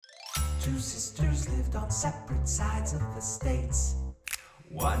Two sisters lived on separate sides of the states.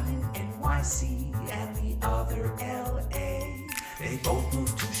 One in NYC and the other LA. They both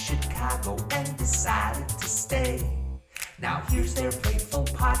moved to Chicago and decided to stay. Now here's their playful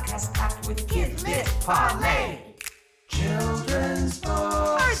podcast packed with Kid Lit Parlay. Children's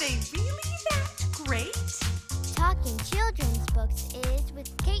books. Are they really that great? Talking Children's Books is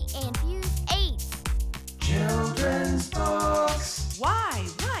with Kate and Fuse 8. Children's books. Why,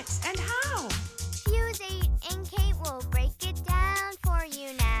 what, and how? Fuse 8 and Kate will break it down for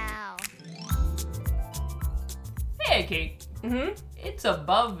you now. Hey, Kate. It's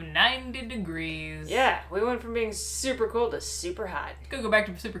above 90 degrees. Yeah, we went from being super cold to super hot. Could go back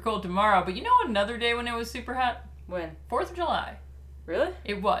to super cold tomorrow, but you know another day when it was super hot? When? 4th of July. Really?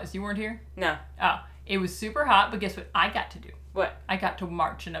 It was. You weren't here? No. Oh, it was super hot, but guess what I got to do? What? I got to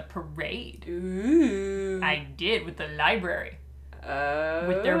march in a parade. Ooh. I did, with the library. Oh.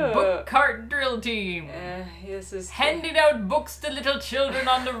 With their book cart drill team. This is... Handing out books to little children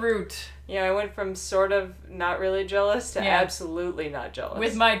on the route. Yeah, I went from sort of not really jealous to Yeah. absolutely not jealous.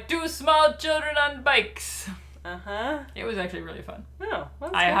 With my 2 small children on bikes. Uh-huh. It was actually really fun. Oh, well,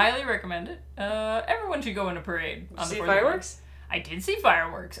 that's I good. highly recommend it. Everyone should go in a parade. Did On you the see 4th of fireworks? July. I did see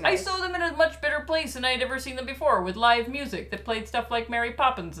fireworks. I Nice. saw them in a much better place than I had ever seen them before, with live music that played stuff like Mary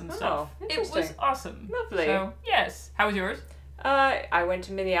Poppins and stuff. It was interesting. awesome. Lovely. So, yes. How was yours? I went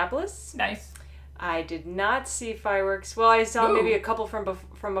to Minneapolis. Nice. I did not see fireworks. Well, I saw Ooh. maybe a couple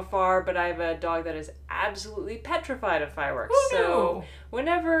from afar, but I have a dog that is absolutely petrified of fireworks. Who So knew?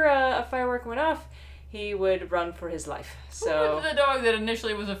 whenever a firework went off, he would run for his life. Who So was the dog that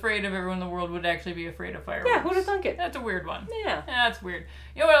initially was afraid of everyone in the world would actually be afraid of fireworks? yeah, who'd have thunk it? That's a weird one. Yeah. That's weird.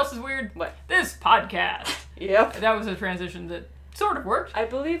 You know what else is weird? What? This podcast. Yep. That was a transition that sort of worked. I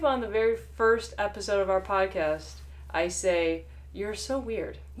believe on the very first episode of our podcast, I say, "You're so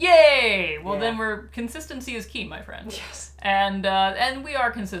weird." Yay! Well, Yeah. then consistency is key, my friend. Yes. And we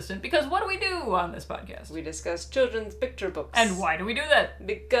are consistent because what do we do on this podcast? We discuss children's picture books. And why do we do that?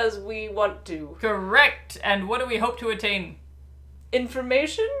 Because we want to. Correct. And what do we hope to attain?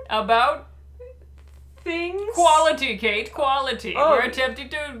 Information? About Things? quality, Kate. Quality. Oh. We're attempting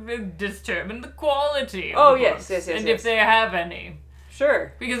to determine the quality of Oh, the yes, books, yes, yes, and yes. if they have any.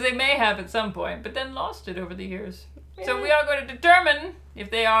 Sure. Because they may have at some point, but then lost it over the years. So we are going to determine if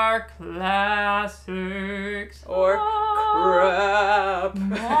they are classics Or crap.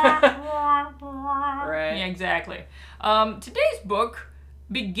 Right. Yeah, exactly. Today's book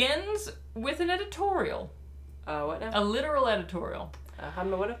begins with an editorial, What now? a literal editorial.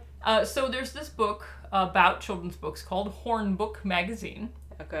 What? So there's this book about children's books called Hornbook Magazine.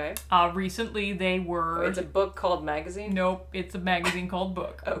 Okay. Recently they were... It's a book called magazine? Nope, it's a magazine called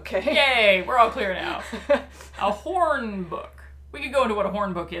Book. Okay. Yay, we're all clear now. A horn book. We could go into what a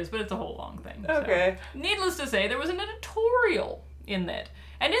horn book is, but it's a whole long thing. so. Okay. Needless to say, there was an editorial in that.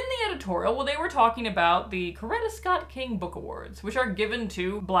 And in the editorial, well, they were talking about the Coretta Scott King Book Awards, which are given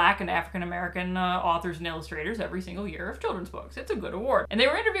to Black and African American authors and illustrators every single year of children's books. It's a good award. And they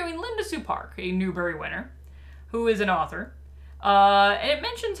were interviewing Linda Sue Park, a Newbery winner, who is an author. And it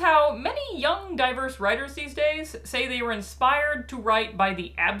mentions how many young, diverse writers these days say they were inspired to write by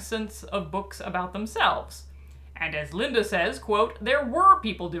the absence of books about themselves. And as Linda says, quote, there were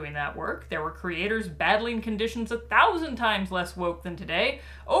people doing that work. There were creators battling conditions 1,000 times less woke than today,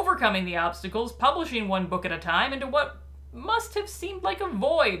 overcoming the obstacles, publishing one book at a time into what must have seemed like a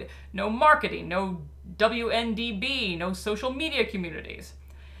void. No marketing, no WNDB, no social media communities.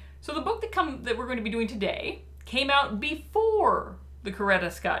 So the book that we're going to be doing today came out before the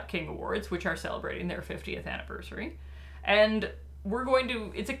Coretta Scott King Awards, which are celebrating their 50th anniversary. And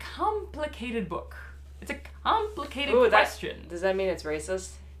it's a complicated book. It's a complicated question. Does that mean it's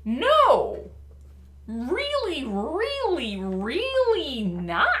racist? No! Really, really, really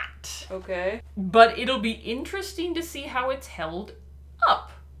not. Okay. But it'll be interesting to see how it's held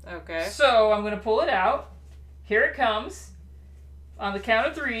up. Okay. So I'm going to pull it out. Here it comes. On the count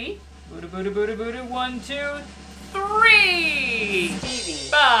of 3. Buddha, Buddha, Buddha, Buddha. 1, 2, 3! Stevie.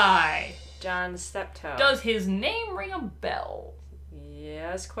 Bye! John Steptoe. Does his name ring a bell?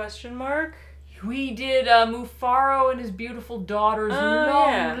 Yes, question mark? We did Mufaro and his beautiful daughters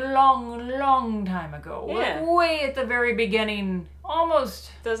long time ago. Yeah. Like way at the very beginning. Almost.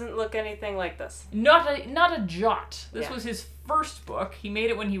 Doesn't look anything like this. Not a jot. This Yeah. was his first book. He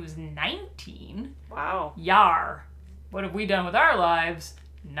made it when he was 19. Wow. Yar. What have we done with our lives?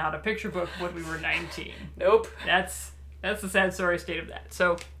 Not a picture book when we were 19. Nope. That's the sad, sorry state of that.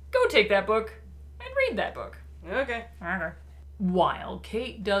 So go take that book and read that book. Okay. Okay. while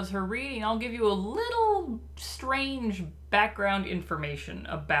Kate does her reading, I'll give you a little strange background information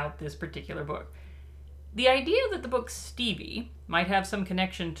about this particular book. The idea that the book Stevie might have some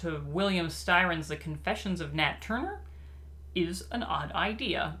connection to William Styron's The Confessions of Nat Turner is an odd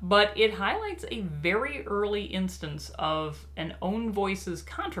idea, but it highlights a very early instance of an own voices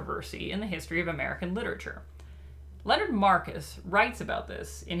controversy in the history of American literature. Leonard Marcus writes about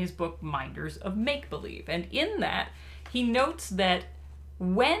this in his book Minders of Make-Believe, and in that, he notes that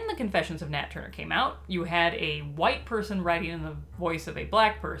when The Confessions of Nat Turner came out, you had a white person writing in the voice of a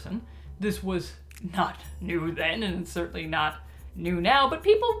black person. This was not new then, and it's certainly not new now, but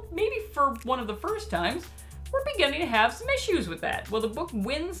people, maybe for one of the first times, were beginning to have some issues with that. Well, the book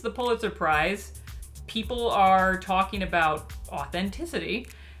wins the Pulitzer Prize. People are talking about authenticity,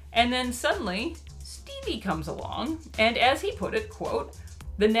 and then suddenly Stevie comes along, and as he put it, quote,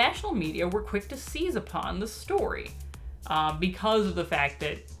 the national media were quick to seize upon the story because of the fact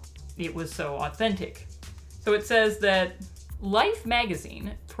that it was so authentic. So it says that Life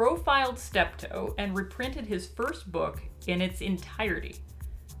magazine profiled Steptoe and reprinted his first book in its entirety.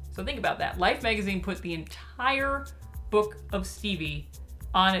 So think about that. Life magazine put the entire book of Stevie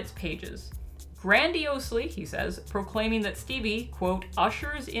on its pages. Grandiosely, he says, proclaiming that Stevie, quote,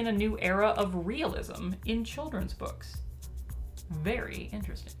 ushers in a new era of realism in children's books. Very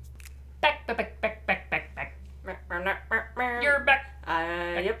interesting. Back. You're back.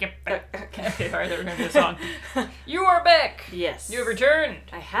 Yep. Okay, sorry, they were going to do a song. You are back. Yes. You have returned.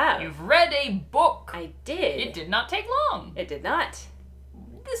 I have. You've read a book. I did. It did not take long. It did not.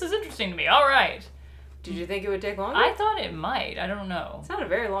 This is interesting to me. All right. Did you think it would take longer? I thought it might. I don't know. It's not a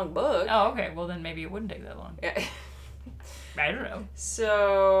very long book. Oh, okay. Well, then maybe it wouldn't take that long. Yeah. I don't know.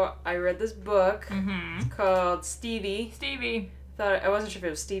 So I read this book Mm-hmm. called Stevie. Stevie. I wasn't sure if it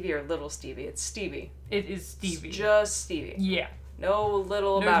was Stevie or Little Stevie. It's Stevie. It is Stevie. It's just Stevie. Yeah. No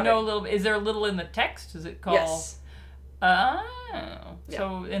little There's about no it. little. Is there a little in the text? Is it called? Yes. Oh. Yeah.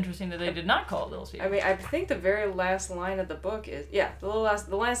 So interesting that they did not call it Little Stevie. I mean, I think the very last line of the book is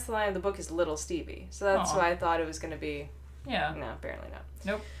the last line of the book is Little Stevie. So that's Aw. why I thought it was gonna be. Yeah. No, apparently not.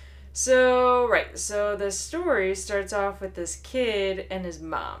 Nope. So the story starts off with this kid and his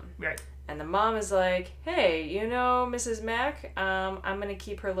mom. Right. And the mom is like, hey, you know, Mrs. Mack, I'm going to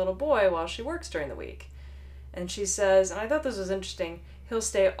keep her little boy while she works during the week. And she says, and I thought this was interesting, he'll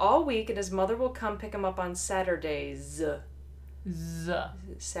stay all week and his mother will come pick him up on Saturdays.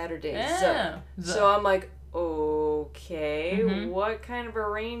 Saturdays. Yeah. So I'm like, okay, Mhm. what kind of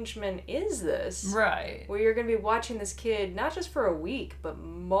arrangement is this? Right. Where you're going to be watching this kid not just for a week, but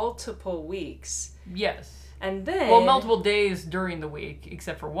multiple weeks. Yes. And then... Well, multiple days during the week,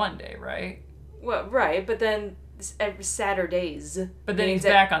 except for one day, right? Well, right, but then every Saturdays. But then means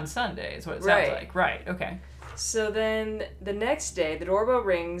he's back on Sunday, is what it sounds Right. like. Right, okay. So then the next day, the doorbell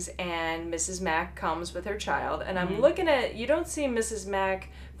rings and Mrs. Mack comes with her child. And I'm looking at, you don't see Mrs. Mack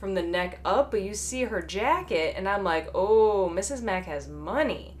from the neck up, but you see her jacket. And I'm like, oh, Mrs. Mack has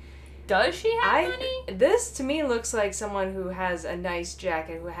money. Does she have money? This to me looks like someone who has a nice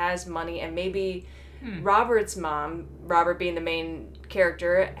jacket, who has money, and maybe Robert's mom, Robert being the main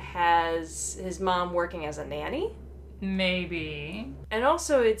character, has his mom working as a nanny. Maybe. And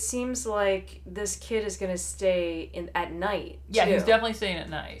also, it seems like this kid is going to stay at night, Yeah, too. he's definitely staying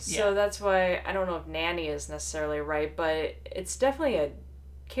at night. So Yeah. that's why, I don't know if nanny is necessarily right, but it's definitely a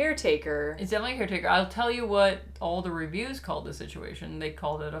caretaker. It's definitely a caretaker. I'll tell you what all the reviews called the situation. They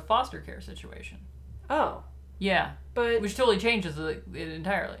called it a foster care situation. Oh. Yeah. But Which totally changes it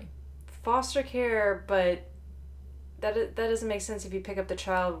entirely. foster care, but that doesn't make sense if you pick up the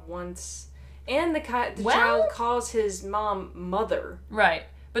child once... And the child calls his mom mother. Right.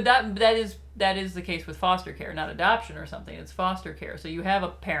 But that is the case with foster care, not adoption or something. It's foster care. So you have a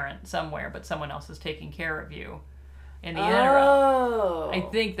parent somewhere, but someone else is taking care of you in the interim. Oh. I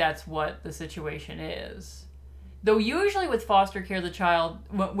think that's what the situation is. Though usually with foster care, the child,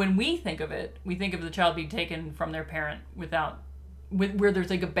 when we think of it, we think of the child being taken from their parent where there's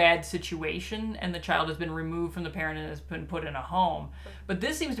like a bad situation and the child has been removed from the parent and has been put in a home. But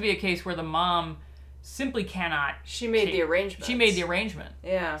this seems to be a case where the mom simply cannot. She made the arrangement. She made the arrangement.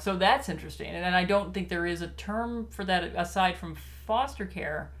 Yeah. So that's interesting. And I don't think there is a term for that aside from foster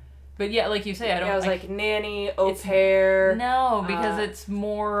care. But yeah, like you say, I don't... Yeah, it was like nanny, au pair. No, because it's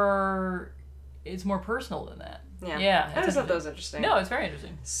more personal than that. Yeah. I just thought that was interesting. No, it's very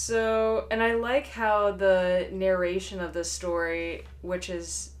interesting. So, and I like how the narration of the story, which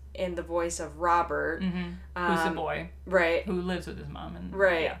is in the voice of Robert, Who's the boy right? who lives with his mom. And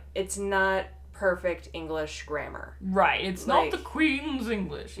Right. Yeah. It's not perfect English grammar. Right. It's not Like- the Queen's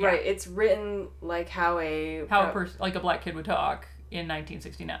English. Yeah. Right. It's written like how Like a black kid would talk in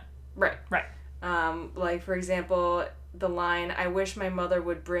 1969. Right. Right. Like, for example, the line, I wish my mother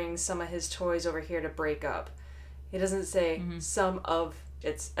would bring some of his toys over here to break up. He doesn't say some of,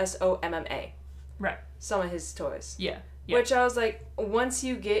 it's SOMMA. Right. Some of his toys. Yeah. Yeah. Which I was like, once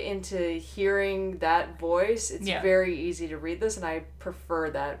you get into hearing that voice, it's Yeah. very easy to read this, and I prefer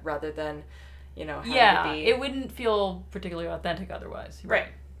that rather than, having Yeah, to be... it wouldn't feel particularly authentic otherwise. Right.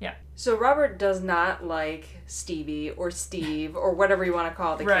 Yeah. So Robert does not like Stevie or Steve or whatever you want to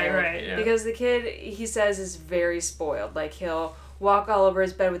call the Right, kid. right, yeah. Because the kid, he says, is very spoiled. Like, he'll walk all over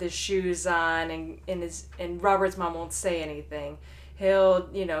his bed with his shoes on, and Robert's mom won't say anything. He'll,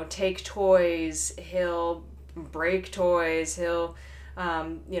 take toys. He'll break toys. He'll,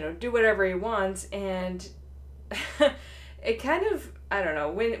 do whatever he wants. And it kind of, I don't know,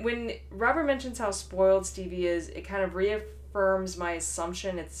 when Robert mentions how spoiled Stevie is, it kind of reaffirms my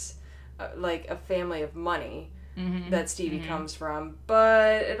assumption it's like a family of money that Stevie comes from.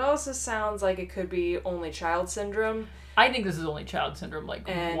 But it also sounds like it could be only child syndrome. I think this is only child syndrome, like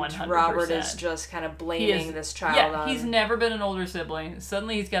And 100%. Robert is just kind of blaming this child on... he's never been an older sibling.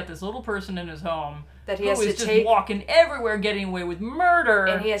 Suddenly he's got this little person in his home That he who has is to just take... walking everywhere, getting away with murder.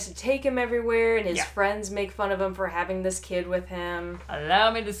 And he has to take him everywhere, and his Yeah. friends make fun of him for having this kid with him.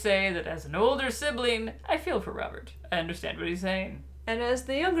 Allow me to say that as an older sibling, I feel for Robert. I understand what he's saying. And as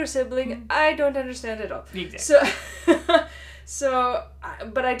the younger sibling, I don't understand at all. Exactly.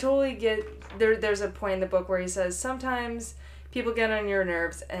 But I totally get... There's a point in the book where he says, sometimes people get on your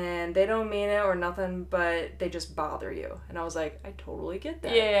nerves, and they don't mean it or nothing, but they just bother you. And I was like, I totally get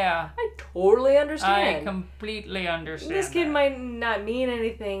that. Yeah. I totally understand. I completely understand. This kid that. might not mean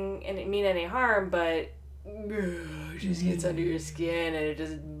anything and mean any harm, but it just gets under your skin and it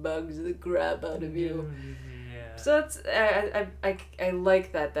just bugs the crap out of you. Yeah. So that's I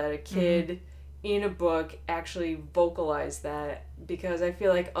like that a kid in a book actually vocalized that, because I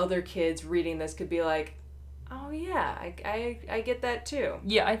feel like other kids reading this could be like, oh yeah, I get that too.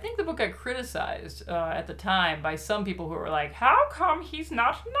 Yeah, I think the book got criticized at the time by some people who were like, how come he's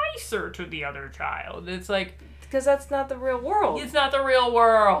not nicer to the other child? It's like, Because that's not the real world. it's not the real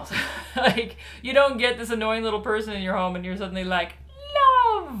world. Like, you don't get this annoying little person in your home and you're suddenly like,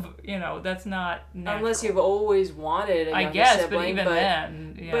 love! That's not natural. Unless you've always wanted a I younger guess, sibling. but even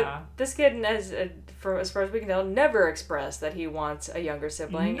then, yeah. But this kid, as far as we can tell, never expressed that he wants a younger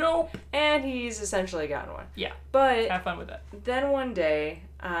sibling. Nope. And he's essentially gotten one. Yeah, But have fun with that. then one day,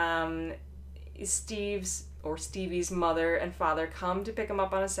 Stevie's mother and father come to pick him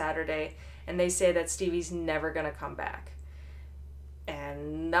up on a Saturday, and they say that Stevie's never going to come back.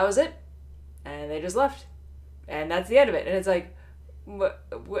 And that was it. And they just left. And that's the end of it. And it's like... And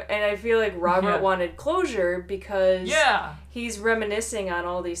I feel like Robert wanted closure because Yeah. he's reminiscing on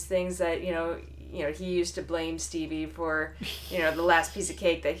all these things that, he used to blame Stevie for, the last piece of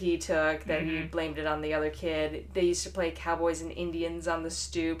cake that he took, that he blamed it on the other kid. They used to play cowboys and Indians on the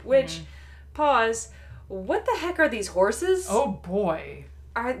stoop, which, pause, what the heck are these horses? Oh boy.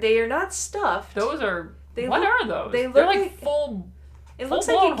 They are not stuffed. Those are... They what look- are those? they They're look like like- full... It looks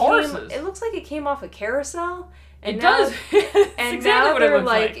full-blown like horses. it looks like it came off a carousel. And It now, does. It's And exactly now what it they're looks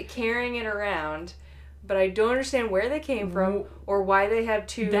like carrying it around, but I don't understand where they came from or why they have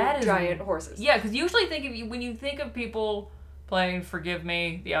two That is- giant horses. Yeah, because usually when you think of people playing, forgive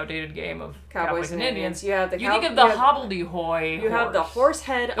me, the outdated game of Cowboys and Indians. You have the think of the hobbledehoy. You have the horse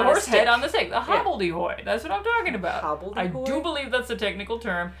head The on horse a stick. head on the stick. The hobbledehoy. That's what I'm talking about. I Hobbledehoy? do believe that's the technical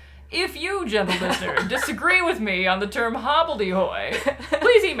term. If you, gentle listener, disagree with me on the term hobbledehoy,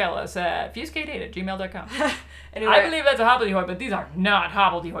 please email us at fusekate8@gmail.com. Anyway, I believe that's a hobbledehoy, but these are not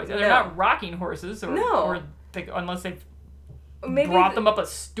hobbledehoys. They're No. not rocking horses, unless they've maybe brought them up a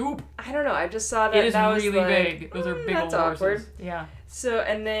stoop. I don't know. I just saw that. It is that was really like, big. Those are big that's old awkward. horses. Yeah. So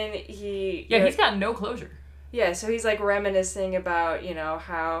and then he. Yeah, he's got no closure. Yeah, so he's like reminiscing about,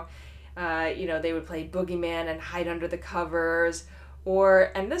 how, they would play boogeyman and hide under the covers.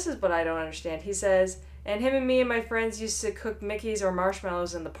 And this is what I don't understand. He says, and him and me and my friends used to cook Mickeys or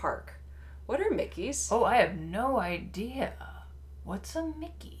marshmallows in the park. What are Mickeys? Oh, I have no idea. What's a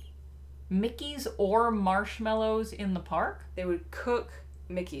Mickey? Mickeys or marshmallows in the park? They would cook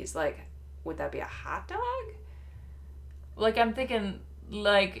Mickeys. Like, would that be a hot dog? Like, I'm thinking,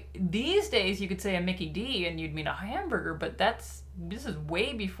 like, these days you could say a Mickey D and you'd mean a hamburger, but this is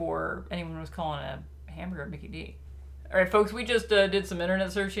way before anyone was calling a hamburger a Mickey D. All right, folks, we just did some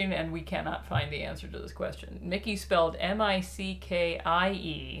internet searching, and we cannot find the answer to this question. Mickey spelled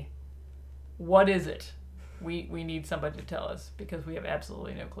M-I-C-K-I-E. What is it? We need somebody to tell us because we have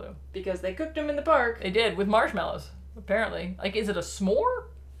absolutely no clue. Because they cooked them in the park. They did with marshmallows, apparently. Like, is it a s'more?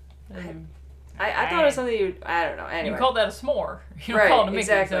 I thought it was something I don't know. Anyway. You call that a s'more. You don't Right, call it a Mickey,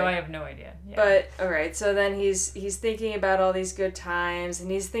 exactly. so I have no idea. Yeah. But alright, so then he's thinking about all these good times, and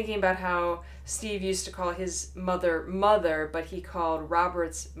he's thinking about how Steve used to call his mother, but he called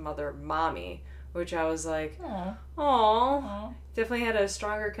Robert's mother mommy, which I was like, Aw. oh, definitely had a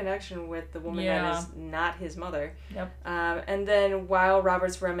stronger connection with the woman Yeah. that is not his mother. Yep. And then while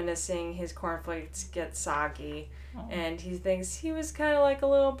Robert's reminiscing, his cornflakes get soggy, and he thinks he was kind of like a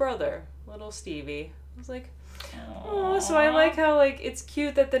little brother, little Stevie. I was like, oh, so I like how like it's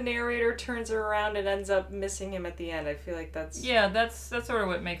cute that the narrator turns around and ends up missing him at the end. I feel like that's Yeah, that's sort of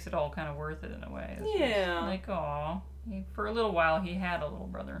what makes it all kind of worth it in a way. It's just Yeah. like, aw. For a little while, he had a little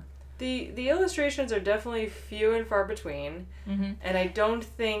brother. The illustrations are definitely few and far between, Mm-hmm. and I don't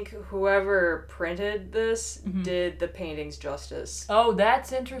think whoever printed this did the paintings justice Oh,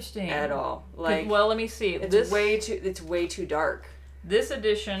 that's interesting. at all. Like, Well, let me see. it's way too dark. This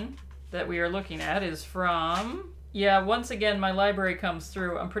edition that we are looking at is from... Yeah, once again, my library comes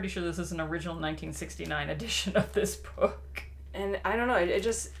through. I'm pretty sure this is an original 1969 edition of this book. And I don't know, it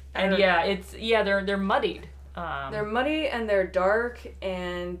just I And don't- yeah, they're muddied. they're muddy and they're dark,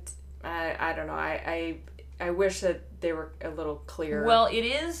 and I don't know. I wish that they were a little clearer. Well, it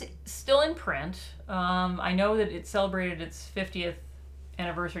is still in print. I know that it celebrated its 50th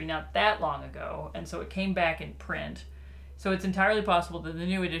anniversary not that long ago, and so it came back in print. So it's entirely possible that the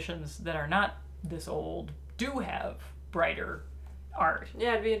new editions that are not this old do have brighter art.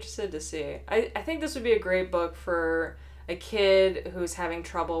 Yeah, I'd be interested to see. I think this would be a great book for a kid who's having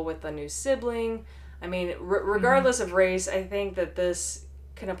trouble with a new sibling. I mean, regardless of race, I think that this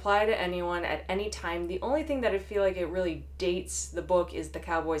can apply to anyone at any time. The only thing that I feel like it really dates the book is the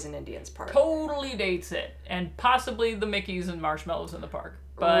Cowboys and Indians part. Totally dates it, and possibly the Mickeys and marshmallows in the park.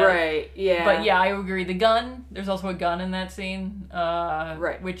 But, Right, yeah. But yeah, I agree. The gun, there's also a gun in that scene,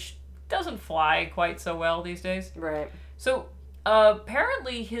 Right. which doesn't fly quite so well these days. Right. So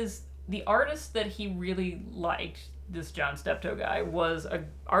apparently the artist that he really liked, this John Steptoe guy, was an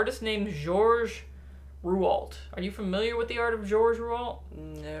artist named Georges Rouault. Are you familiar with the art of Georges Rouault?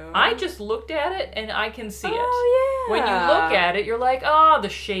 No. I just looked at it and I can see it. Oh, yeah. When you look at it, you're like, oh, the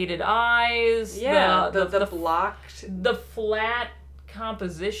shaded eyes, Yeah, the blocked... the flat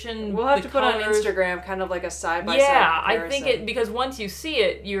composition. We'll have the to put on colors. Instagram kind of like a side-by-side Yeah, I comparison. think it, because once you see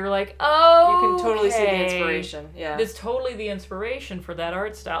it, you're like, oh, You can totally see the okay. inspiration, yeah. It's totally the inspiration for that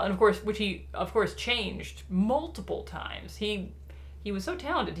art style, and of course, which he of course changed multiple times. He was so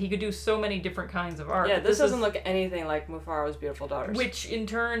talented; he could do so many different kinds of art. Yeah, But this doesn't is- look anything like Mufaro's Beautiful Daughters. which in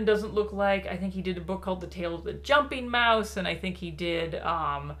turn doesn't look like. I think he did a book called The Tale of the Jumping Mouse, and I think he did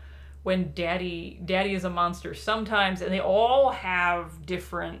When Daddy is a Monster sometimes, and they all have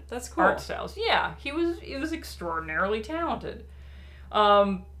different That's cool. art styles. Yeah, he was extraordinarily talented.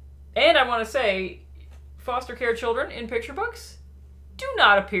 And I want to say, foster care children in picture books do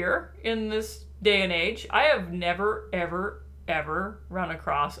not appear in this day and age. I have never, ever run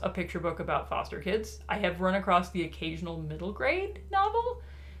across a picture book about foster kids. I have run across the occasional middle grade novel,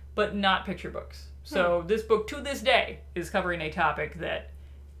 but not picture books. So this book, to this day, is covering a topic that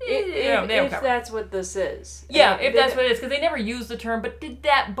they don't If cover. that's what this is. Yeah, And if that's what it is, because they never used the term,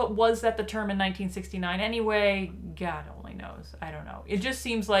 but was that the term in 1969 anyway? God only knows. I don't know. It just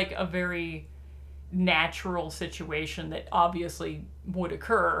seems like a very natural situation that obviously would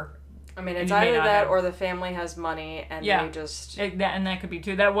occur. I mean, it's you may either not that have- or the family has money and Yeah. they just... And that could be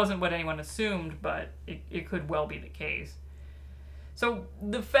too. That wasn't what anyone assumed, but it could well be the case. So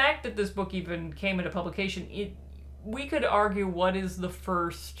the fact that this book even came into publication, we could argue what is the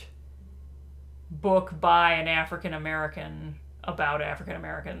first book by an African American about African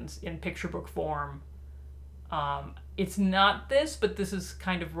Americans in picture book form. It's not this, but this is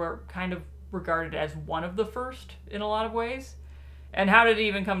kind of regarded as one of the first in a lot of ways. And how did it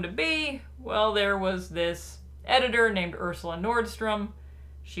even come to be? Well, there was this editor named Ursula Nordstrom.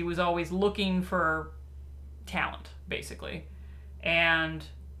 She was always looking for talent, basically. And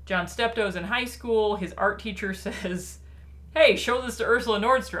John Steptoe's in high school. His art teacher says, hey, show this to Ursula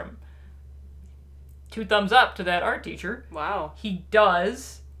Nordstrom. 2 thumbs up to that art teacher. Wow. He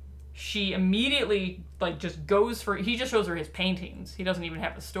does. She immediately, just goes for... He just shows her his paintings. He doesn't even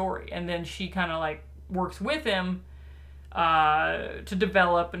have a story. And then she kind of, works with him to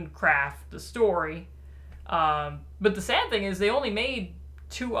develop and craft the story. But the sad thing is they only made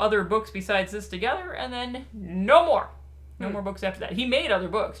 2 other books besides this together, and then no more. No more books after that. He made other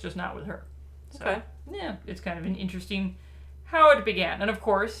books, just not with her. So, Okay. yeah, it's kind of an interesting how it began. And of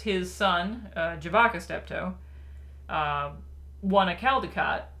course, his son, Javaka Steptoe, won a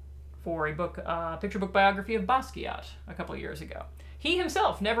Caldecott for a picture book biography of Basquiat a couple of years ago. He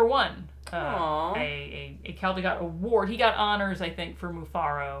himself never won a Caldecott award. He got honors, I think, for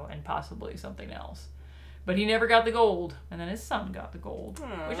Mufaro and possibly something else. But he never got the gold, and then his son got the gold,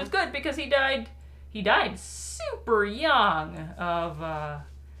 which is good because he died super young of, I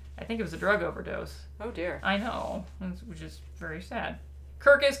think it was a drug overdose. Oh dear. I know, which is very sad.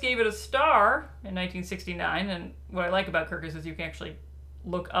 Kirkus gave it a star in 1969, and what I like about Kirkus is you can actually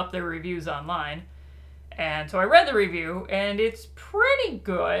look up their reviews online. And so I read the review, and it's pretty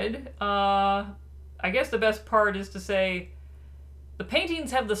good. I guess the best part is to say, the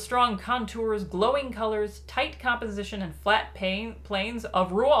paintings have the strong contours, glowing colors, tight composition, and flat planes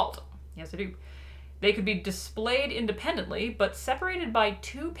of Rouault. Yes, they do. They could be displayed independently, but separated by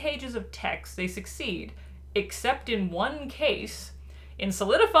 2 pages of text, they succeed, except in one case, in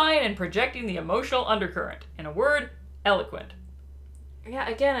solidifying and projecting the emotional undercurrent. In a word, eloquent. Yeah,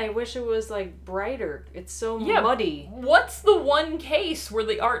 again, I wish it was, like, brighter. It's so muddy. What's the one case where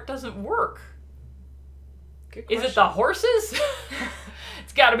the art doesn't work? Good Is question. it the horses?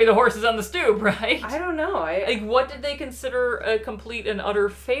 It's got to be the horses on the stoop, right? I don't know. Like, what did they consider a complete and utter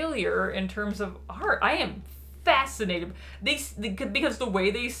failure in terms of art? I am fascinated. Because the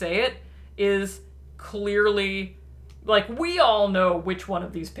way they say it is clearly, like, we all know which one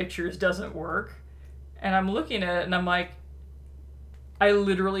of these pictures doesn't work. And I'm looking at it and I'm like, I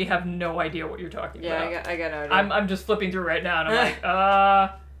literally have no idea what you're talking about. Yeah, I got no idea. I'm just flipping through right now and I'm like,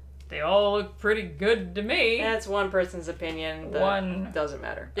 they all look pretty good to me. That's one person's opinion. That doesn't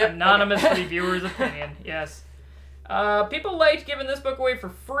matter. Anonymous reviewer's opinion, yes. People liked giving this book away for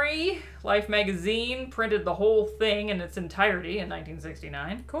free. Life magazine printed the whole thing in its entirety in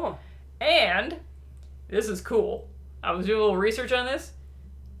 1969. Cool. And, this is cool, I was doing a little research on this.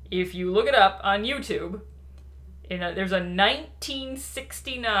 If you look it up on YouTube, there's a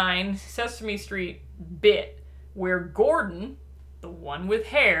 1969 Sesame Street bit where Gordon, the one with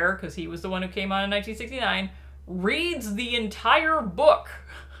hair, because he was the one who came on in 1969, reads the entire book.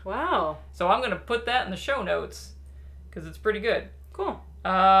 Wow. So I'm going to put that in the show notes, because it's pretty good. Cool.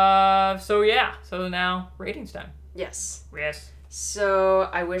 So now, ratings time. Yes. Yes. So,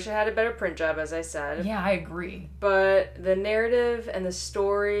 I wish I had a better print job, as I said. Yeah, I agree. But the narrative and the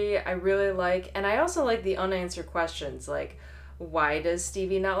story, I really like. And I also like the unanswered questions, like, why does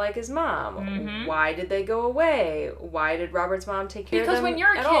Stevie not like his mom? Mm-hmm. Why did they go away? Why did Robert's mom take care of them? Because when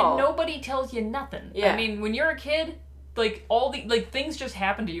you're a at kid, all? nobody tells you nothing. Yeah. I mean, when you're a kid, like, things just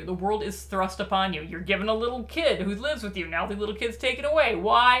happen to you. The world is thrust upon you. You're given a little kid who lives with you. Now the little kid's taken away.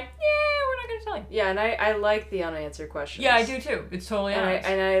 Why? Yeah, we're not going to tell you. Yeah, and I like the unanswered questions. Yeah, I do too. It's totally honest.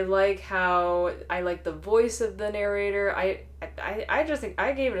 And I like how, I like the voice of the narrator. I just think,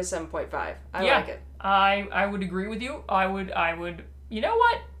 I gave it a 7.5. I like it. I would agree with you. I would, you know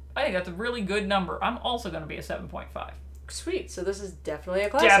what? I think that's a really good number. I'm also going to be a 7.5. Sweet. So this is definitely a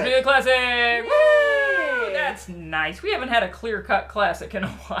classic. Definitely a classic! Yay! Woo! That's nice. We haven't had a clear-cut classic in a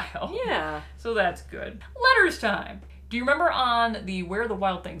while. Yeah. So that's good. Letters time. Do you remember on the Where the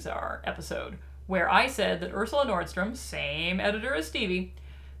Wild Things Are episode where I said that Ursula Nordstrom, same editor as Stevie,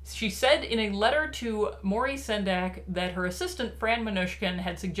 she said in a letter to Maurice Sendak that her assistant Fran Minushkin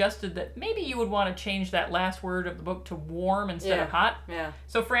had suggested that maybe you would want to change that last word of the book to warm instead of hot. Yeah.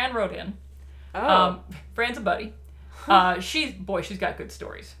 So Fran wrote in. Oh. Fran's a buddy. She's got good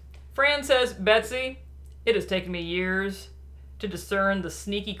stories. Fran says, Betsy, it has taken me years to discern the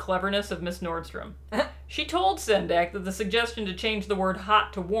sneaky cleverness of Miss Nordstrom. She told Sendak that the suggestion to change the word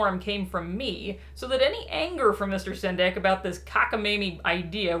hot to warm came from me, so that any anger from Mr. Sendak about this cockamamie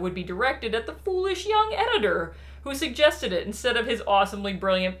idea would be directed at the foolish young editor who suggested it instead of his awesomely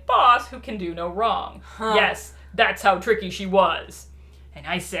brilliant boss who can do no wrong. Yes, that's how tricky she was. And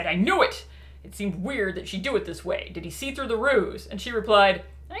I said, I knew it! It seemed weird that she'd do it this way. Did he see through the ruse? And she replied,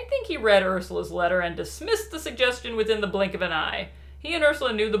 I think he read Ursula's letter and dismissed the suggestion within the blink of an eye. He and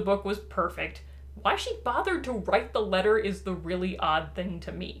Ursula knew the book was perfect. Why she bothered to write the letter is the really odd thing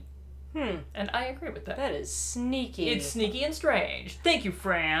to me. And I agree with that. That is sneaky. It's sneaky and strange. Thank you,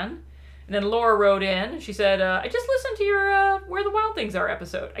 Fran. And then Laura wrote in. She said, I just listened to your Where the Wild Things Are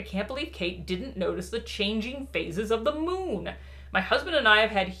episode. I can't believe Kate didn't notice the changing phases of the moon. My husband and I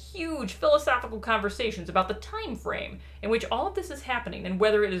have had huge philosophical conversations about the time frame in which all of this is happening and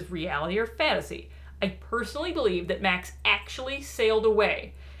whether it is reality or fantasy. I personally believe that Max actually sailed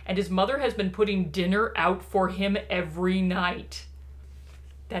away, and his mother has been putting dinner out for him every night.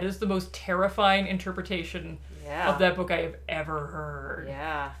 That is the most terrifying interpretation of that book I have ever heard.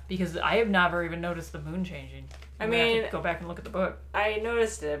 Yeah. Because I have never even noticed the moon changing. I I'm gonna have mean, to go back and look at the book. I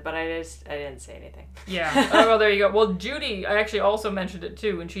noticed it, but I didn't say anything. Yeah. Oh, well, there you go. Well, Judy, I actually also mentioned it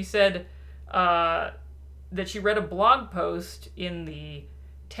too, and she said that she read a blog post in the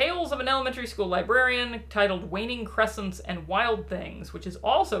Tales of an Elementary School Librarian titled Waning Crescents and Wild Things, which is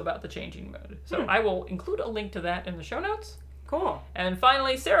also about the changing mood. So I will include a link to that in the show notes. Cool. And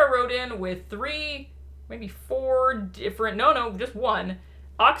finally, Sarah wrote in with 3, maybe 4 different, just one,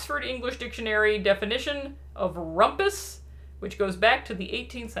 Oxford English Dictionary definition of rumpus, which goes back to the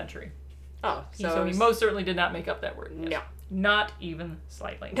 18th century. Oh, So he most certainly did not make up that word. Yes. No. Not even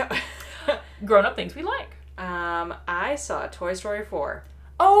slightly. No. Grown-up things we like. I saw Toy Story 4.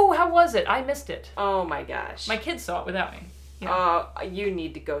 Oh, how was it? I missed it. Oh my gosh. My kids saw it without me. You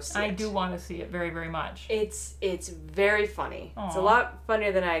need to go see it. I do want to see it very, very much. It's very funny. It's a Aw. lot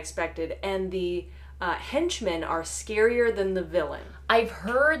funnier than I expected, and the henchmen are scarier than the villain. I've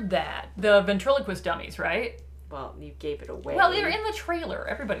heard that. The ventriloquist dummies, right? Well, you gave it away. Well, they're in the trailer.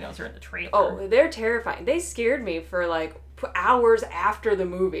 Everybody knows they're in the trailer. Oh, they're terrifying. They scared me for like hours after the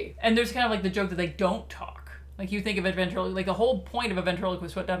movie. And there's kind of like the joke that they don't talk. Like you think of a ventriloquist, like the whole point of a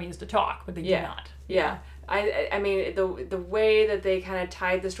ventriloquist dummy is to talk, but they do not. Yeah. I mean, the way that they kind of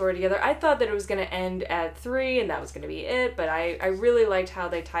tied the story together, I thought that it was going to end at 3 and that was going to be it, but I really liked how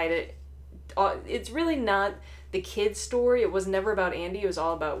they tied it. It's really not the kid's story. It was never about Andy. It was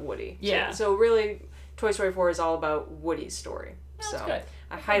all about Woody. Yeah. So really, Toy Story 4 is all about Woody's story. That's good.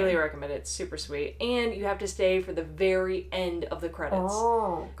 I highly recommend it. It's super sweet. And you have to stay for the very end of the credits.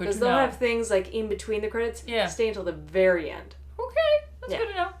 Oh, good Because to they'll know. have things like in between the credits. Yeah. Stay until the very end. Okay, that's Yeah. good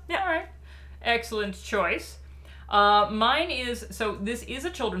to know. Yeah. All right. Excellent choice. Mine is, so this is a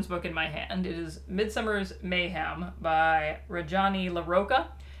children's book in my hand. It is Midsummer's Mayhem by Rajani LaRocca.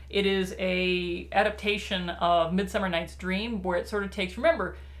 It is a adaptation of Midsummer Night's Dream, where it sort of takes,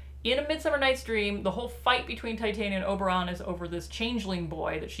 remember, in A Midsummer Night's Dream, the whole fight between Titania and Oberon is over this changeling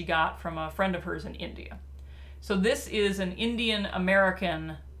boy that she got from a friend of hers in India. So this is an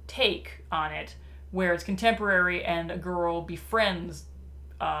Indian-American take on it, where it's contemporary and a girl befriends,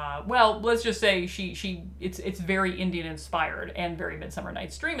 well, let's just say it's very Indian-inspired and very Midsummer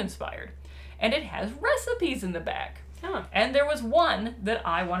Night's Dream-inspired. And it has recipes in the back. Huh. And there was one that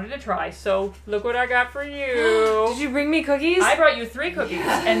I wanted to try, so look what I got for you. Did you bring me cookies? I brought you 3 cookies,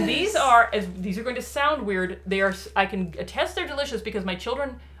 and these are going to sound weird. I can attest they're delicious because my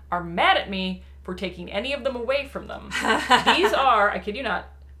children are mad at me for taking any of them away from them. These are, I kid you not,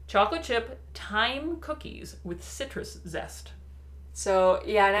 chocolate chip thyme cookies with citrus zest. So,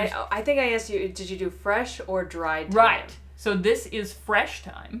 yeah, and I think I asked you, did you do fresh or dried thyme? Right. So this is fresh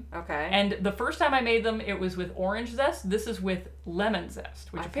thyme. Okay. And the first time I made them, it was with orange zest. This is with lemon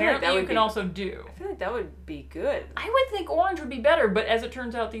zest, which I feel like apparently that you would can be- also do. I feel like that would be good. I would think orange would be better, but as it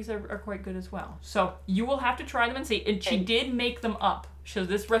turns out, these are quite good as well. So you will have to try them and see. And she did make them up. So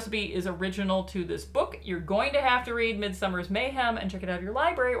this recipe is original to this book. You're going to have to read Midsummer's Mayhem and check it out of your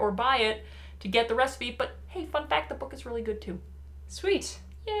library or buy it to get the recipe. But hey, fun fact, the book is really good too. Sweet.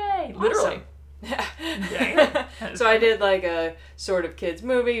 Yay! Awesome. Literally. Yeah. So I did like a sort of kids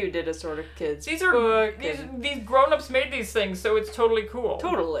movie. You did a sort of kids These are book. these grown-ups made these things, so it's totally cool.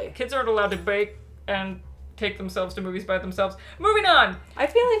 Totally. Kids aren't allowed to bake and take themselves to movies by themselves. Moving on. I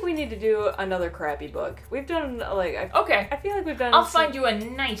feel like we need to do another crappy book. We've done like Okay. I feel like we've done. I'll find you a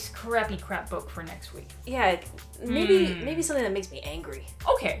nice crappy crap book for next week. Yeah, maybe something that makes me angry.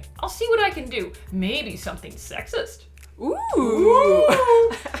 Okay, I'll see what I can do. Maybe something sexist. Ooh.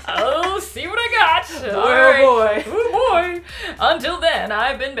 I'll see what I got. All boy. right. Oh boy. Until then,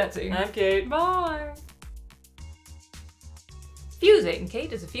 I've been Betsy. I'm Kate. Bye. Fuse 8 and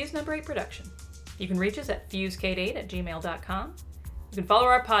Kate is a Fuse number 8 production. You can reach us at fusekate8@gmail.com. You can follow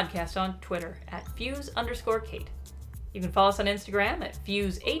our podcast on Twitter at Fuse_Kate. You can follow us on Instagram at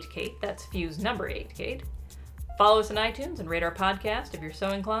Fuse8Kate. That's Fuse number 8Kate. Follow us on iTunes and rate our podcast if you're so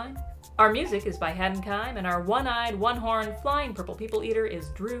inclined. Our music is by Haddon Kime, and our one-eyed, one-horned, flying purple people eater is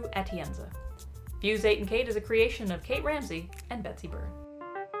Drew Atienza. Fuse 8 and Kate is a creation of Kate Ramsey and Betsy Byrne.